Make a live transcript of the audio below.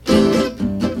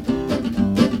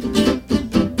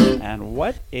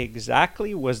what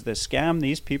exactly was the scam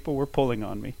these people were pulling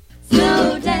on me?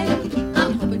 Slow day,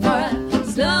 I'm hoping for a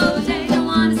slow day. Don't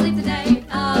wanna sleep the day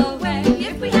away.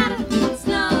 If we had a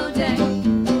slow day,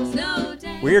 slow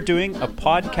day. We're doing a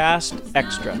podcast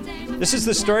extra. This is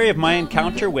the story of my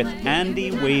encounter with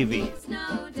Andy Wavy.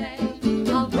 Snow day.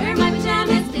 I'll wear my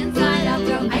pajamas inside out,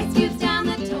 throw ice cubes down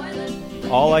the toilet.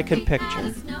 All I could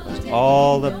picture was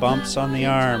all the bumps on the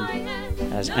arm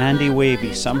as Andy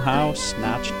Wavy somehow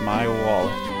snatched my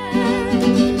wallet.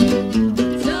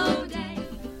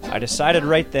 I decided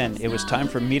right then it was time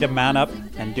for me to man up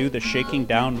and do the shaking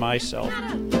down myself.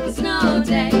 Snow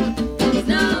day,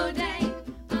 snow day.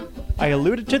 I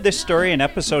alluded to this story in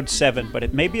episode 7, but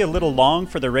it may be a little long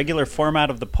for the regular format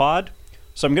of the pod,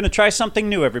 so I'm going to try something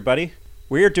new, everybody.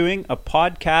 We're doing a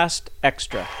podcast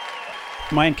extra.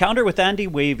 My encounter with Andy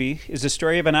Wavy is the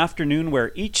story of an afternoon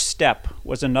where each step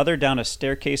was another down a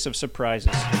staircase of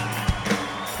surprises. Oh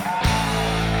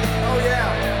yeah.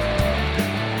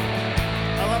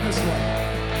 I love this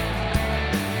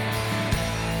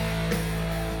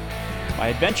one. My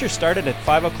adventure started at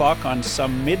 5 o'clock on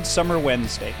some midsummer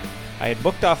Wednesday. I had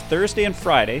booked off Thursday and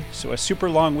Friday, so a super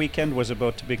long weekend was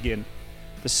about to begin.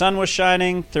 The sun was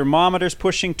shining, thermometers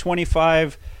pushing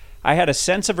 25. I had a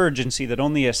sense of urgency that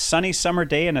only a sunny summer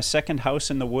day in a second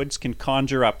house in the woods can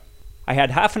conjure up. I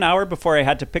had half an hour before I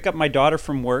had to pick up my daughter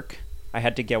from work. I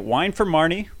had to get wine for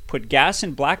Marnie, put gas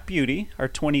in Black Beauty, our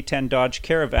 2010 Dodge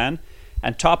Caravan,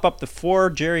 and top up the 4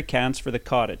 jerry cans for the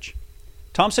cottage.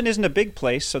 Thompson isn't a big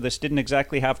place, so this didn't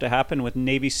exactly have to happen with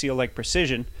Navy SEAL-like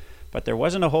precision, but there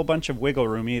wasn't a whole bunch of wiggle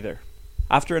room either.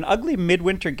 After an ugly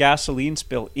midwinter gasoline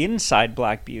spill inside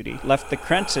Black Beauty left the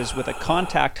Krentzes with a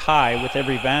contact high with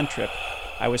every van trip,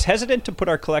 I was hesitant to put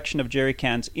our collection of jerry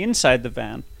cans inside the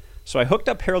van, so I hooked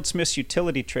up Harold Smith's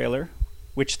utility trailer,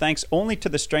 which thanks only to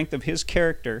the strength of his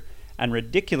character and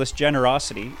ridiculous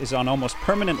generosity is on almost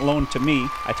permanent loan to me.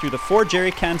 I threw the 4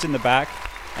 jerry cans in the back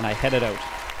and I headed out.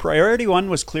 Priority 1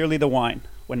 was clearly the wine.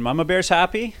 When Mama Bear's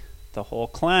happy, the whole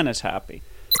clan is happy.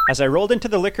 As I rolled into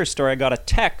the liquor store, I got a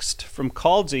text from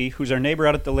Caldsy, who's our neighbor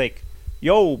out at the lake.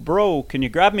 Yo, bro, can you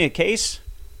grab me a case?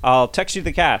 I'll text you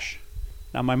the cash.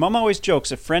 Now, my mom always jokes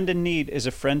a friend in need is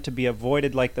a friend to be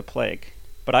avoided like the plague.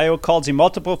 But I owe Caldsy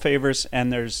multiple favors,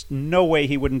 and there's no way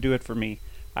he wouldn't do it for me.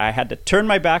 I had to turn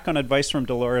my back on advice from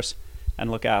Dolores and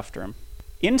look after him.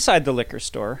 Inside the liquor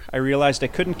store, I realized I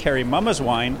couldn't carry Mama's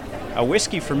wine, a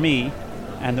whiskey for me,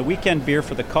 and the weekend beer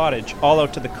for the cottage all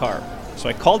out to the car. So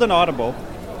I called an audible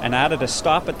and added a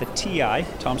stop at the TI,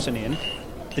 Thompson Inn.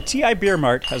 The TI Beer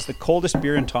Mart has the coldest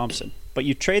beer in Thompson, but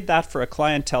you trade that for a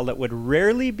clientele that would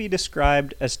rarely be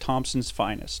described as Thompson's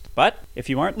finest. But if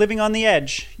you aren't living on the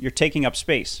edge, you're taking up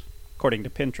space, according to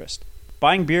Pinterest.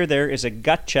 Buying beer there is a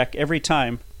gut check every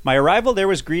time. My arrival there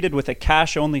was greeted with a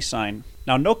cash-only sign.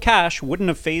 Now, no cash wouldn't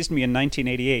have fazed me in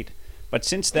 1988, but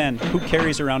since then, who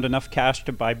carries around enough cash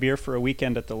to buy beer for a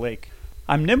weekend at the lake?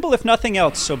 I'm nimble if nothing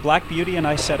else, so Black Beauty and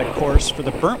I set a course for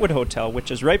the Burntwood Hotel,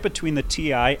 which is right between the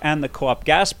TI and the Co-op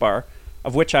Gas Bar,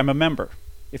 of which I'm a member.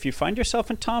 If you find yourself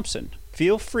in Thompson,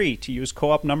 feel free to use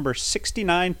Co-op number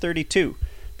 6932.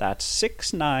 That's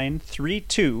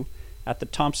 6932 at the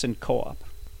Thompson Co-op.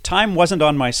 Time wasn't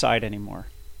on my side anymore.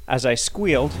 As I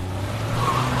squealed,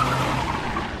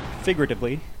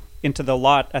 figuratively, into the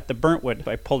lot at the Burntwood,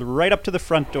 I pulled right up to the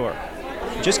front door.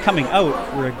 Just coming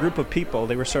out were a group of people.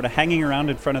 They were sort of hanging around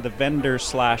in front of the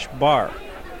vendor/bar.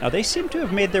 Now, they seem to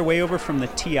have made their way over from the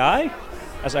TI.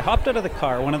 As I hopped out of the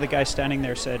car, one of the guys standing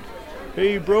there said,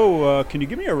 "Hey, bro, can you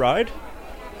give me a ride?"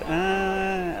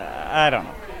 I don't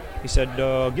know. He said,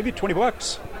 "I'll give you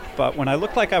 $20. But when I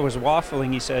looked like I was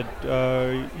waffling, he said,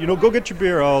 go get your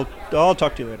beer. I'll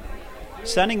talk to you later.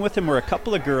 Standing with him were a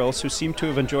couple of girls who seemed to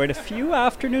have enjoyed a few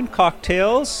afternoon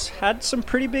cocktails, had some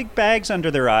pretty big bags under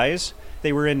their eyes.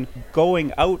 They were in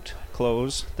going out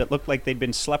clothes that looked like they'd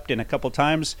been slept in a couple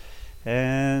times,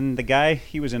 and the guy,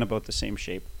 he was in about the same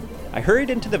shape. I hurried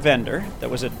into the vendor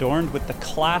that was adorned with the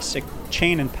classic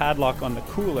chain and padlock on the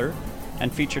cooler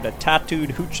and featured a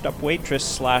tattooed, hooched-up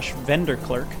waitress/vendor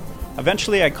clerk.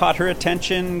 Eventually, I caught her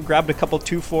attention, grabbed a couple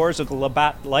 2-4s of the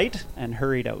Labatt Light, and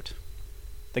hurried out.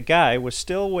 The guy was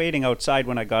still waiting outside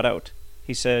when I got out.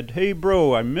 He said, "Hey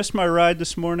bro, I missed my ride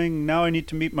this morning. Now I need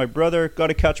to meet my brother.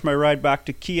 Gotta catch my ride back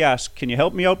to Kiosk. Can you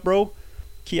help me out, bro?"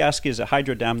 Kiosk is a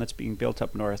hydro dam that's being built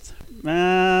up north.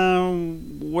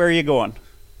 Where are you going?"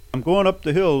 "I'm going up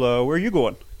the hill. Where are you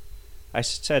going?" I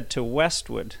said to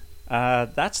Westwood.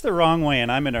 That's the wrong way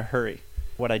and I'm in a hurry.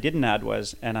 What I didn't add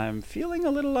was, and I'm feeling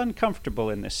a little uncomfortable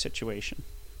in this situation.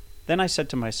 Then I said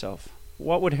to myself,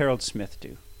 what would Harold Smith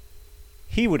do?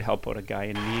 He would help out a guy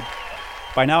in need.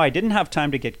 By now I didn't have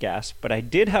time to get gas, but I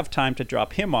did have time to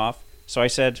drop him off, so I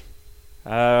said,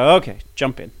 okay,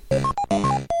 jump in.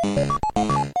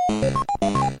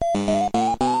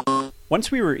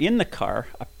 Once we were in the car,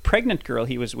 a pregnant girl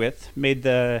he was with made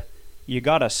the "you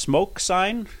gotta smoke"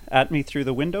 sign at me through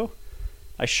the window.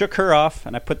 I shook her off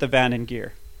and I put the van in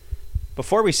gear.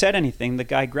 Before we said anything, the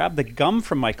guy grabbed the gum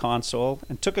from my console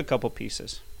and took a couple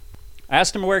pieces. I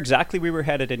asked him where exactly we were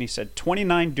headed, and he said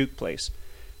 29 Duke Place,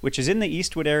 which is in the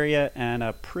Eastwood area and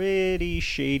a pretty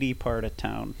shady part of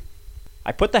town.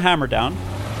 I put the hammer down,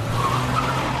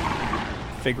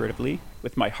 figuratively,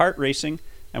 with my heart racing,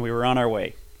 and we were on our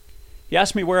way. He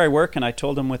asked me where I work, and I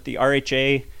told him with the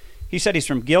RHA. He said he's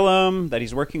from Gillam, that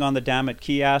he's working on the dam at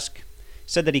Kiosk.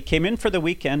 Said that he came in for the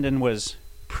weekend and was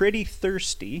pretty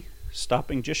thirsty,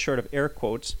 stopping just short of air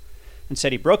quotes, and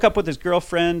said he broke up with his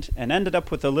girlfriend and ended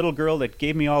up with a little girl that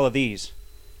gave me all of these.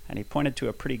 And he pointed to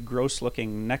a pretty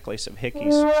gross-looking necklace of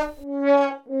hickeys.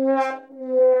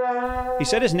 He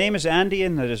said his name is Andy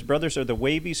and that his brothers are the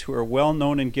Wavies, who are well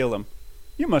known in Gillam.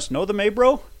 You must know them, eh,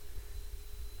 bro?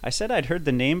 I said I'd heard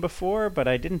the name before, but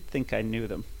I didn't think I knew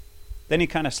them. Then he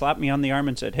kind of slapped me on the arm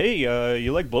and said, "Hey,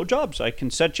 you like blowjobs? I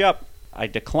can set you up." I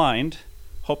declined,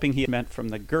 hoping he meant from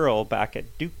the girl back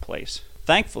at Duke Place.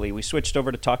 Thankfully, we switched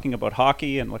over to talking about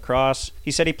hockey and lacrosse.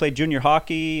 He said he played junior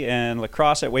hockey and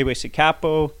lacrosse at Wayway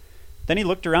Capo. Then he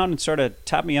looked around and sort of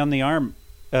tapped me on the arm.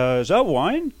 Is that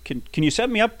wine? Can you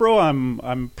set me up, bro?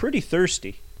 I'm pretty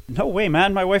thirsty. No way,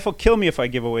 man. My wife will kill me if I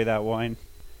give away that wine.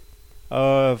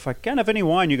 If I can't have any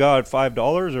wine, you got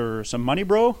 $5 or some money,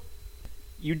 bro?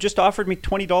 You just offered me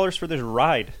 $20 for this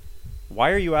ride. Why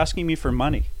are you asking me for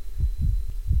money?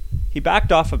 He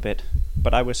backed off a bit,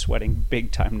 but I was sweating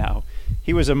big time now.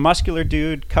 He was a muscular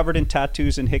dude, covered in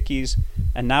tattoos and hickeys,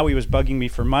 and now he was bugging me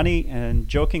for money and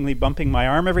jokingly bumping my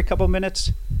arm every couple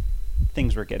minutes.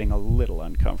 Things were getting a little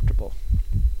uncomfortable.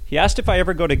 He asked if I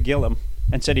ever go to Gillam,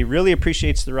 and said he really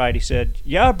appreciates the ride. He said,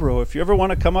 "Yeah, bro, if you ever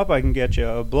want to come up, I can get you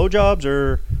blowjobs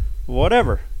or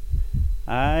whatever."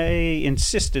 I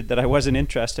insisted that I wasn't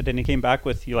interested, and he came back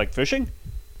with, "You like fishing?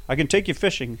 I can take you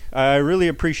fishing. I really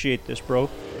appreciate this, bro."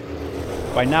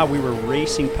 By now, we were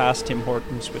racing past Tim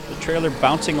Hortons with the trailer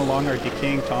bouncing along our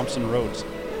decaying Thompson roads.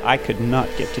 I could not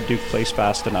get to Duke Place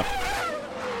fast enough.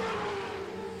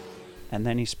 And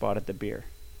then he spotted the beer.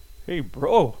 "Hey,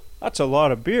 bro, that's a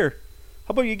lot of beer.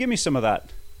 How about you give me some of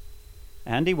that?"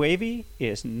 Andy Wavy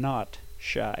is not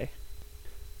shy.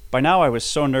 By now I was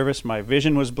so nervous, my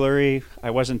vision was blurry, I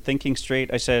wasn't thinking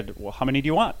straight. I said, "Well, how many do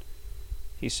you want?"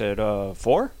 He said,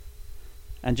 4?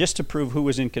 And just to prove who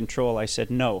was in control, I said,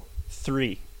 "No,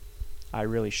 3. I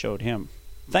really showed him.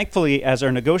 Thankfully, as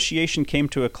our negotiation came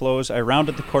to a close, I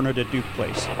rounded the corner to Duke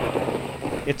Place.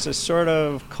 It's a sort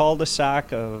of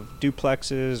cul-de-sac of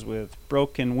duplexes with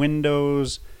broken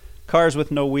windows, cars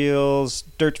with no wheels,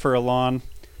 dirt for a lawn.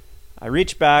 I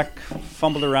reached back,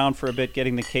 fumbled around for a bit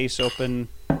getting the case open,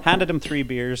 handed him 3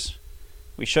 beers.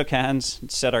 We shook hands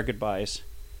and said our goodbyes.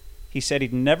 He said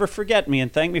he'd never forget me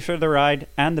and thanked me for the ride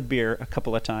and the beer a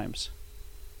couple of times.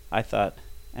 I thought,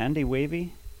 Andy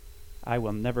Wavy, I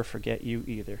will never forget you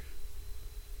either.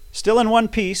 Still in one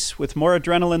piece, with more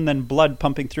adrenaline than blood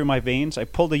pumping through my veins, I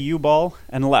pulled a U-ball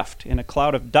and left in a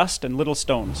cloud of dust and little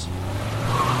stones.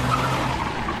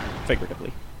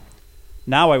 Figuratively.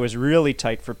 Now I was really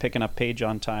tight for picking up Paige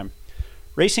on time.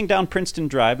 Racing down Princeton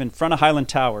Drive in front of Highland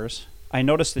Towers, I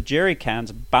noticed the jerry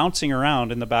cans bouncing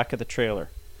around in the back of the trailer.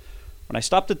 When I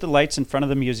stopped at the lights in front of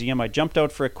the museum, I jumped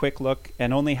out for a quick look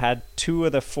and only had 2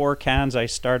 of the 4 cans I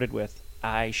started with.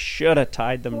 I should have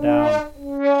tied them down.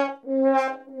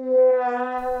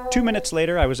 2 minutes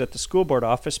later, I was at the school board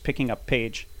office picking up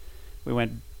Paige. We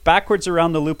went backwards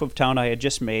around the loop of town I had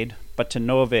just made, but to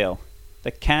no avail.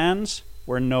 The cans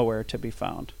were nowhere to be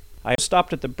found. I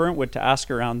stopped at the Burntwood to ask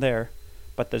around there,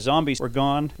 but the zombies were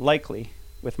gone, likely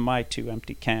with my 2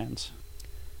 empty cans.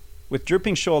 With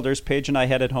drooping shoulders, Paige and I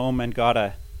headed home and got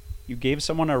a, "You gave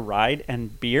someone a ride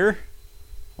and beer?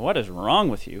 What is wrong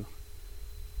with you?"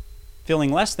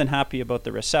 Feeling less than happy about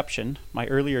the reception, my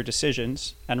earlier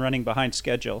decisions, and running behind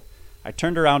schedule, I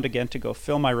turned around again to go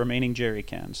fill my remaining jerry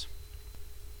cans.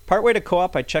 Partway to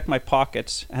Co-op, I checked my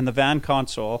pockets and the van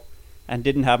console and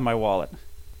didn't have my wallet.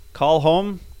 Call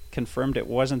home confirmed it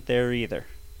wasn't there either.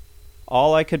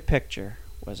 All I could picture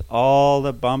was all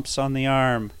the bumps on the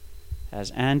arm as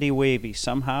Andy Wavy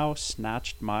somehow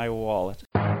snatched my wallet.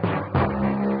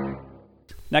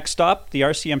 Next stop, the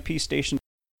RCMP station.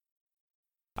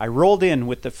 I rolled in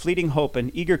with the fleeting hope an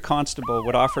eager constable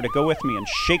would offer to go with me and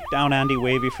shake down Andy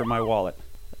Wavy for my wallet.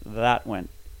 That went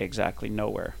exactly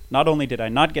nowhere. Not only did I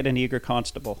not get an eager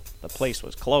constable, the place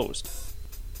was closed.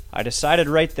 I decided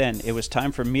right then it was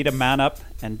time for me to man up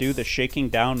and do the shaking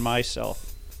down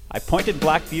myself. I pointed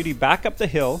Black Beauty back up the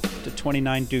hill to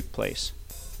 29 Duke Place,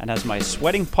 and as my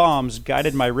sweating palms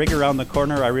guided my rig around the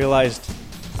corner, I realized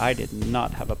I did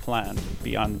not have a plan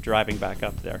beyond driving back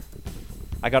up there.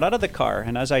 I got out of the car,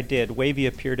 and as I did, Wavy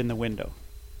appeared in the window.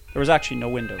 There was actually no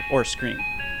window or screen.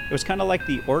 It was kind of like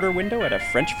the order window at a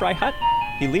French fry hut.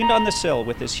 He leaned on the sill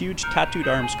with his huge tattooed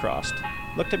arms crossed,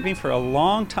 looked at me for a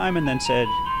long time, and then said,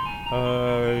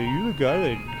 you the guy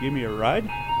that gave me a ride?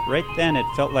 Right then it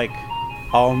felt like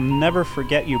 "I'll never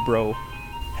forget you, bro"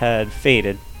 had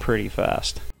faded pretty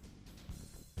fast.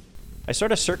 I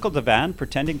sort of circled the van,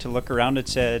 pretending to look around, and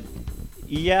said,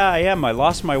 "Yeah, I am. I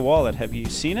lost my wallet. Have you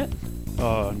seen it?"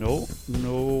 No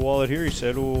wallet here," he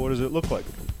said. "What does it look like?"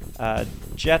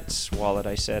 Jet's wallet,"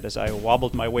 I said as I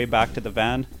wobbled my way back to the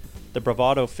van, the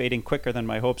bravado fading quicker than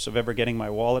my hopes of ever getting my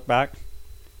wallet back.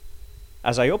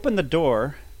 As I opened the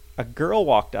door, a girl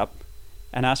walked up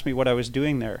and asked me what I was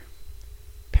doing there.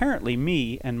 Apparently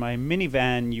me and my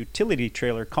minivan utility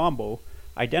trailer combo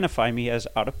identify me as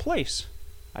out of place.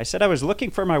 I said I was looking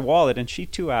for my wallet, and she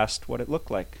too asked what it looked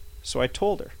like, so I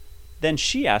told her. Then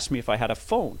she asked me if I had a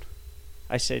phone.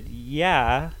 I said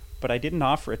yeah, but I didn't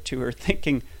offer it to her,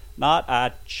 thinking, not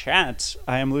a chance,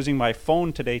 I am losing my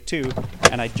phone today too,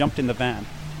 and I jumped in the van.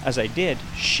 As I did,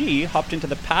 she hopped into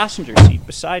the passenger seat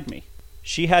beside me.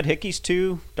 She had hickeys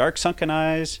too, dark sunken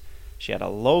eyes. She had a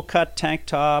low-cut tank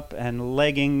top and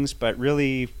leggings, but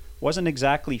really wasn't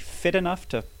exactly fit enough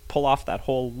to pull off that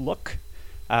whole look.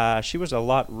 She was a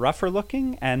lot rougher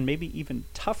looking and maybe even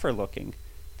tougher looking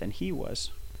than he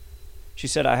was. She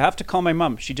said, "I have to call my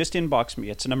mom. She just inboxed me.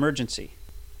 It's an emergency."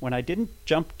 When I didn't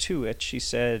jump to it, she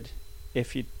said,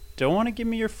 "If you don't want to give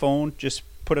me your phone, just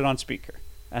put it on speaker.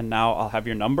 And now I'll have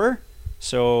your number,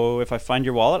 so if I find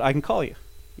your wallet, I can call you."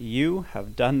 You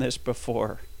have done this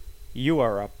before. You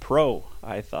are a pro,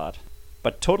 I thought.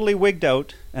 But totally wigged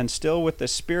out, and still with the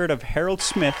spirit of Harold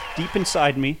Smith deep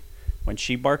inside me, when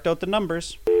she barked out the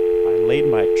numbers, I laid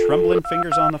my trembling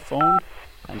fingers on the phone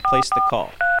and placed the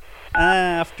call.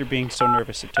 After being so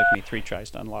nervous, it took me 3 tries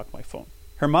to unlock my phone.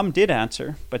 Her mum did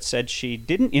answer, but said she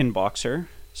didn't inbox her,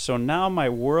 so now my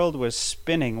world was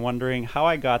spinning, wondering how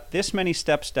I got this many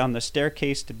steps down the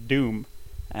staircase to doom,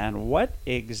 and what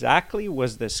exactly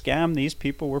was the scam these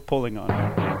people were pulling on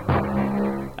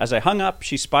me. As I hung up,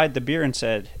 she spied the beer and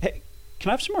said, "Hey, can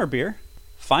I have some more beer?"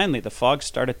 Finally, the fog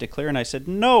started to clear, and I said,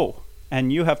 "No,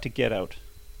 and you have to get out."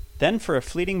 Then for a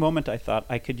fleeting moment, I thought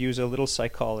I could use a little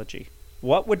psychology.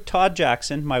 What would Todd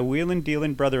Jackson, my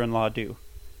wheelin' brother-in-law, do?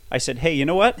 I said, "Hey, you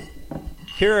know what?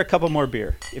 Here are a couple more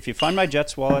beer. If you find my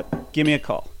Jet's wallet, give me a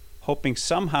call," hoping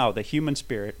somehow the human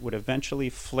spirit would eventually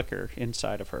flicker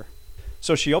inside of her.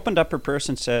 So she opened up her purse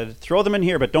and said, "Throw them in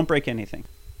here, but don't break anything."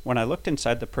 When I looked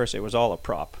inside the purse, it was all a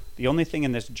prop. The only thing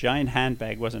in this giant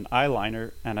handbag was an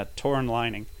eyeliner and a torn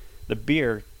lining. The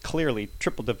beer clearly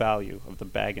tripled the value of the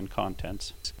bag and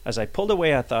contents. As I pulled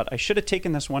away, I thought I should have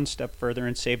taken this one step further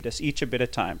and saved us each a bit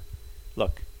of time.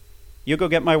 "Look, you go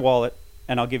get my wallet,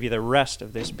 and I'll give you the rest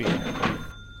of this beer."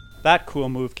 That cool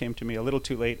move came to me a little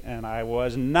too late, and I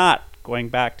was not going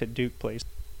back to Duke Place.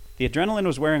 The adrenaline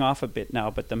was wearing off a bit now,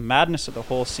 but the madness of the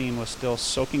whole scene was still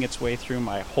soaking its way through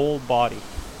my whole body.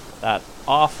 That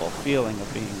awful feeling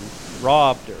of being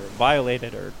robbed or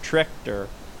violated or tricked or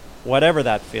whatever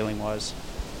that feeling was.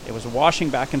 It was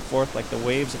washing back and forth like the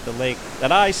waves at the lake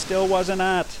that I still wasn't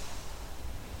at.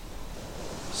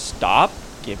 "Stop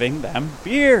giving them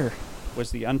beer,"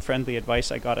 was the unfriendly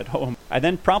advice I got at home. I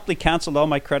then promptly canceled all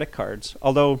my credit cards,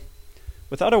 although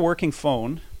without a working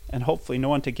phone, and hopefully no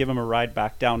one to give him a ride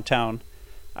back downtown,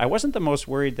 I wasn't the most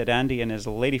worried that Andy and his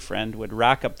lady friend would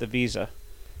rack up the visa.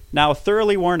 Now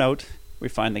thoroughly worn out, we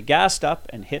finally gassed up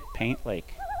and hit Paint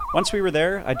Lake. Once we were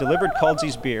there, I delivered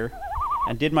Caldsey's beer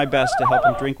and did my best to help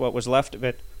him drink what was left of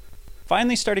it.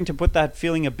 Finally starting to put that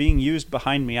feeling of being used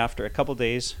behind me after a couple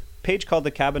days, Paige called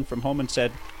the cabin from home and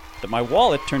said that my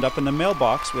wallet turned up in the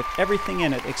mailbox with everything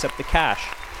in it except the cash.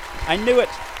 I knew it!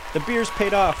 The beer's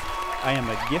paid off. I am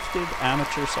a gifted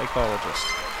amateur psychologist.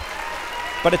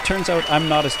 But it turns out I'm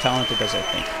not as talented as I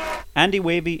think. Andy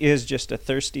Wavy is just a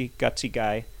thirsty, gutsy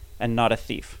guy and not a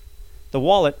thief. The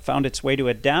wallet found its way to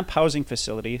a damp housing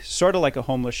facility, sort of like a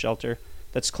homeless shelter,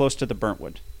 that's close to the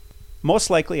Burntwood.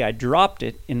 Most likely I dropped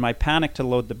it in my panic to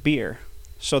load the beer,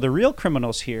 so the real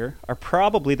criminals here are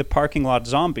probably the parking lot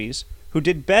zombies who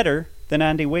did better than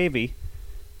Andy Wavy.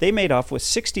 They made off with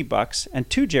 $60 and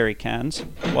 2 jerry cans,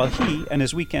 while he and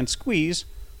his weekend squeeze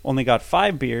only got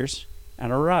 5 beers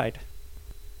and a ride.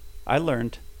 I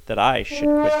learned that I should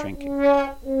quit drinking.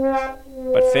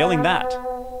 But failing that,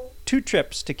 2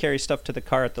 trips to carry stuff to the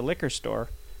car at the liquor store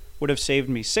would have saved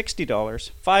me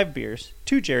 $60, 5 beers,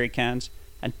 2 jerry cans,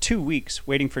 and 2 weeks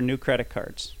waiting for new credit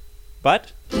cards.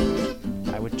 But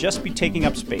I would just be taking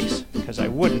up space because I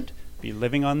wouldn't be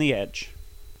living on the edge.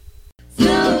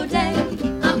 Slow day,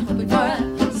 I'm hoping for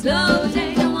a slow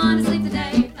day. Don't wanna sleep the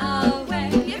day away.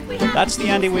 If we had That's the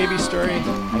Andy Wavy story.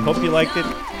 I hope you liked it.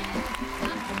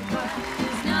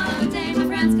 snow day, my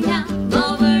friends can come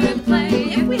over and play.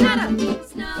 If we had a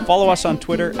snow Follow us on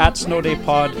Twitter at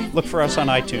SnowDayPod. Look for us on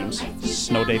iTunes,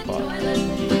 Snow Day Pod.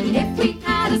 If we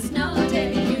had a snow